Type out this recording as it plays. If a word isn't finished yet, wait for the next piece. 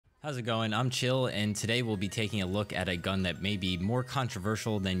How's it going? I'm Chill, and today we'll be taking a look at a gun that may be more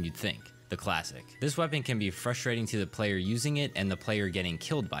controversial than you'd think. The Classic. This weapon can be frustrating to the player using it and the player getting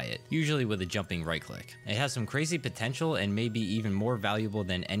killed by it, usually with a jumping right click. It has some crazy potential and may be even more valuable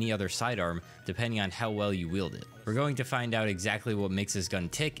than any other sidearm depending on how well you wield it. We're going to find out exactly what makes this gun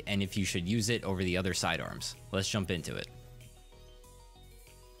tick and if you should use it over the other sidearms. Let's jump into it.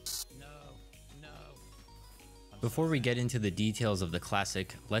 Before we get into the details of the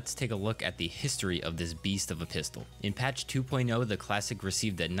Classic, let's take a look at the history of this beast of a pistol. In patch 2.0, the Classic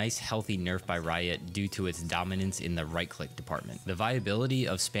received a nice healthy nerf by Riot due to its dominance in the right-click department. The viability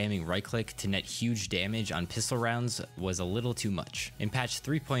of spamming right-click to net huge damage on pistol rounds was a little too much. In patch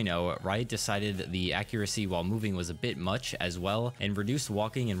 3.0, Riot decided the accuracy while moving was a bit much as well and reduced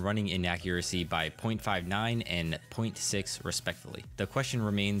walking and running inaccuracy by 0.59 and 0.6 respectively. The question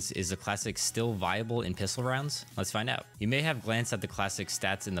remains, is the Classic still viable in pistol rounds? Let's find out. You may have glanced at the Classic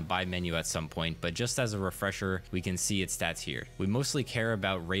stats in the buy menu at some point, but just as a refresher, we can see its stats here. We mostly care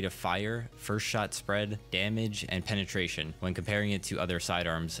about rate of fire, first shot spread, damage, and penetration when comparing it to other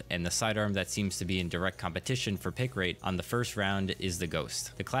sidearms, and the sidearm that seems to be in direct competition for pick rate on the first round is the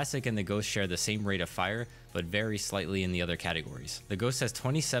Ghost. The Classic and the Ghost share the same rate of fire, but vary slightly in the other categories. The Ghost has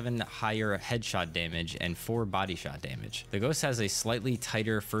 27 higher headshot damage and 4 body shot damage. The Ghost has a slightly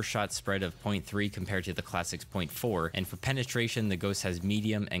tighter first shot spread of 0.3 compared to the Classic's 0.4, and for penetration, the Ghost has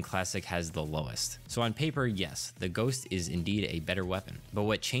medium and Classic has the lowest. So on paper, yes, the Ghost is indeed a better weapon. But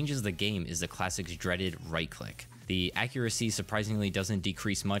what changes the game is the Classic's dreaded right click. The accuracy surprisingly doesn't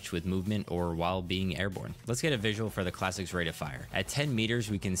decrease much with movement or while being airborne. Let's get a visual for the Classic's rate of fire. At 10 meters,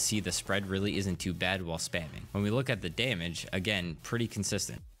 we can see the spread really isn't too bad while spamming. When we look at the damage, again, pretty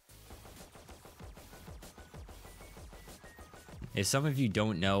consistent. If some of you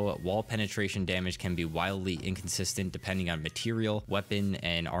don't know, wall penetration damage can be wildly inconsistent depending on material, weapon,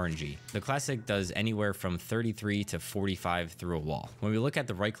 and RNG. The Classic does anywhere from 33 to 45 through a wall. When we look at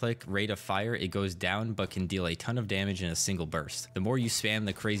the right click rate of fire, it goes down but can deal a ton of damage in a single burst. The more you spam,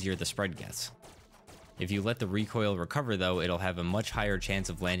 the crazier the spread gets. If you let the recoil recover though, it'll have a much higher chance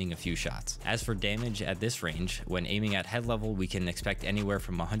of landing a few shots. As for damage at this range, when aiming at head level, we can expect anywhere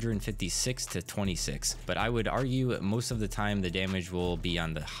from 156 to 26, but I would argue most of the time the damage will be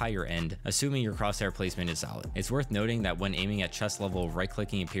on the higher end, assuming your crosshair placement is solid. It's worth noting that when aiming at chest level,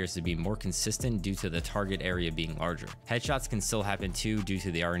 right-clicking appears to be more consistent due to the target area being larger. Headshots can still happen too due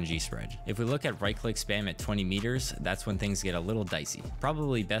to the RNG spread. If we look at right-click spam at 20 meters, that's when things get a little dicey.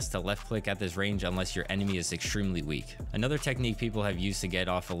 Probably best to left-click at this range unless your enemy is extremely weak. Another technique people have used to get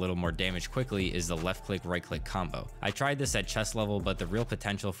off a little more damage quickly is the left click right click combo. I tried this at chest level, but the real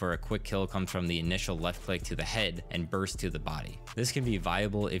potential for a quick kill comes from the initial left click to the head and burst to the body. This can be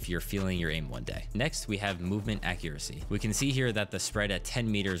viable if you're feeling your aim one day. Next, we have movement accuracy. We can see here that the spread at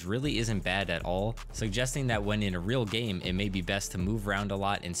 10 meters really isn't bad at all, suggesting that when in a real game, it may be best to move around a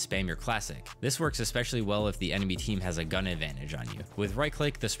lot and spam your Classic. This works especially well if the enemy team has a gun advantage on you. With right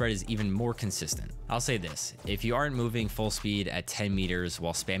click, the spread is even more consistent. I'll say this, if you aren't moving full speed at 10 meters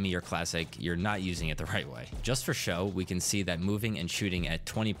while spamming your Classic, you're not using it the right way. Just for show, we can see that moving and shooting at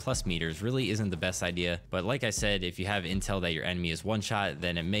 20 plus meters really isn't the best idea, but like I said, if you have intel that your enemy is one shot,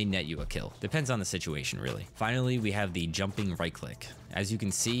 then it may net you a kill. Depends on the situation really. Finally, we have the jumping right click. As you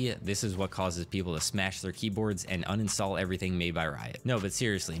can see, this is what causes people to smash their keyboards and uninstall everything made by Riot. No, but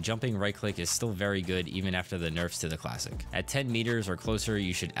seriously, jumping right click is still very good even after the nerfs to the Classic. At 10 meters or closer,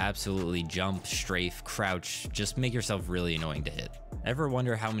 you should absolutely jump, strafe, crouch, just make yourself really annoying to hit. Ever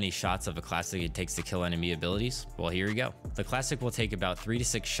wonder how many shots of a Classic it takes to kill enemy abilities? Well, here you go. The Classic will take about 3 to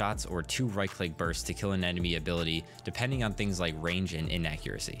 6 shots or 2 right-click bursts to kill an enemy ability, depending on things like range and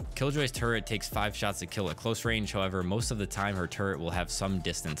inaccuracy. Killjoy's turret takes 5 shots to kill at close range, however, most of the time her turret will have some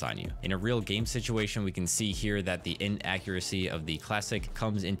distance on you. In a real game situation, we can see here that the inaccuracy of the Classic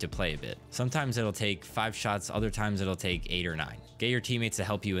comes into play a bit. Sometimes it'll take 5 shots, other times it'll take 8 or 9. Get your teammates to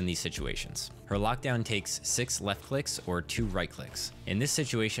help you in these situations. Her lockdown takes 6 left clicks or 2 right clicks. In this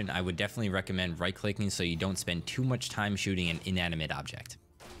situation, I would definitely recommend right clicking so you don't spend too much time shooting an inanimate object.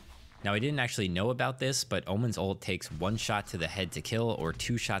 Now I didn't actually know about this, but Omen's ult takes 1 shot to the head to kill or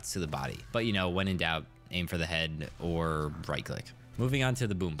 2 shots to the body. But you know, when in doubt, aim for the head or right click. Moving on to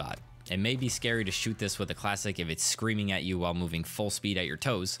the Boombot. It may be scary to shoot this with a Classic if it's screaming at you while moving full speed at your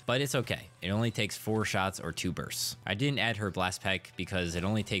toes, but it's okay. It only takes 4 shots or 2 bursts. I didn't add her blast peck because it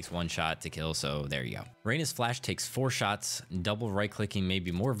only takes 1 shot to kill, so there you go. Reyna's flash takes 4 shots. Double right clicking may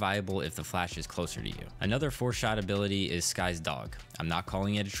be more viable if the flash is closer to you. Another 4-shot ability is Skye's dog. I'm not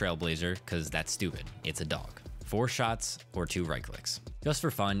calling it a trailblazer because that's stupid. It's a dog. 4 shots, or 2 right clicks. Just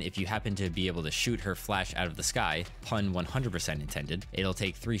for fun, if you happen to be able to shoot her flash out of the sky, pun 100% intended, it'll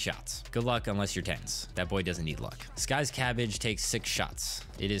take 3 shots. Good luck unless you're tens. That boy doesn't need luck. Sky's Cabbage takes 6 shots.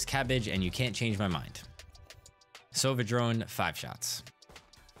 It is cabbage and you can't change my mind. Sova Drone, 5 shots.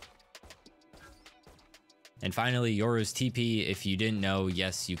 And finally, Yoru's TP, if you didn't know,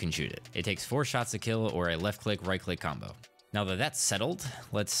 yes, you can shoot it. It takes 4 shots to kill or a left click, right click combo. Now that that's settled,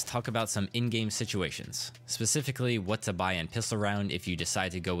 let's talk about some in-game situations. Specifically, what to buy in Pistol Round if you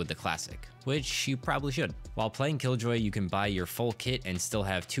decide to go with the classic, which you probably should. While playing Killjoy, you can buy your full kit and still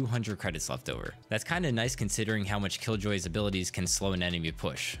have 200 credits left over. That's kinda nice considering how much Killjoy's abilities can slow an enemy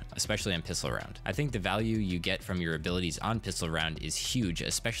push, especially on Pistol Round. I think the value you get from your abilities on Pistol Round is huge,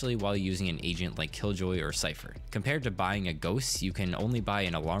 especially while using an agent like Killjoy or Cypher. Compared to buying a Ghost, you can only buy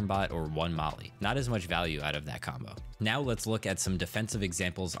an Alarm Bot or 1 Molly. Not as much value out of that combo. Now let's look at some defensive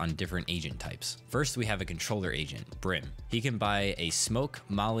examples on different agent types. First, we have a controller agent, Brim. He can buy a Smoke,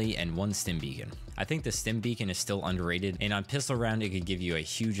 Molly, and 1 Stim Beacon. I think the Stim Beacon is still underrated, and on Pistol Round it could give you a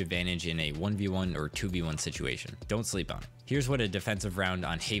huge advantage in a 1v1 or 2v1 situation. Don't sleep on it. Here's what a defensive round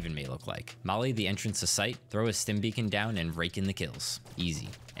on Haven may look like. Molly the entrance to site, throw a Stim Beacon down and rake in the kills. Easy.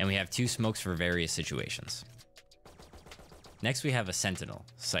 And we have 2 smokes for various situations. Next we have a Sentinel,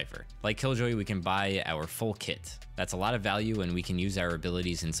 Cypher. Like Killjoy, we can buy our full kit. That's a lot of value and we can use our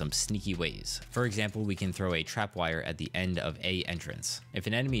abilities in some sneaky ways. For example, we can throw a trap wire at the end of A entrance. If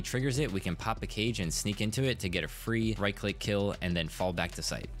an enemy triggers it, we can pop a cage and sneak into it to get a free right click kill and then fall back to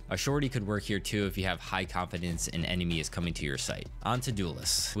site. A shorty could work here too if you have high confidence an enemy is coming to your site. On to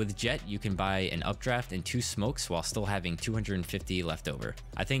Duelists. With Jett, you can buy an updraft and 2 smokes while still having 250 left over.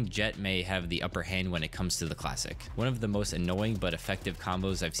 I think Jett may have the upper hand when it comes to the classic. One of the most annoying but effective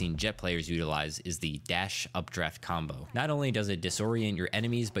combos I've seen Jett players utilize is the dash updraft combo. Not only does it disorient your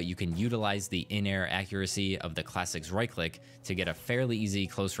enemies, but you can utilize the in-air accuracy of the classic's right click to get a fairly easy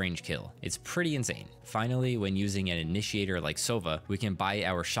close range kill. It's pretty insane. Finally, when using an initiator like Sova, we can buy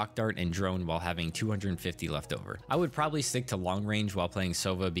our shock dart and drone while having 250 left over. I would probably stick to long range while playing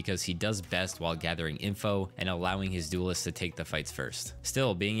Sova because he does best while gathering info and allowing his duelists to take the fights first.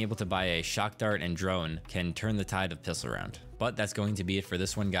 Still, being able to buy a shock dart and drone can turn the tide of Pistol Round. But that's going to be it for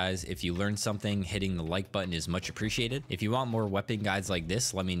this one, guys. If you learned something, hitting the like button is much appreciated. If you want more weapon guides like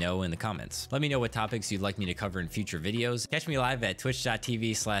this, let me know in the comments. Let me know what topics you'd like me to cover in future videos. Catch me live at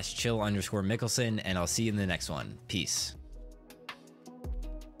twitch.tv/chill_Mickelson, and I'll see you in the next one. Peace.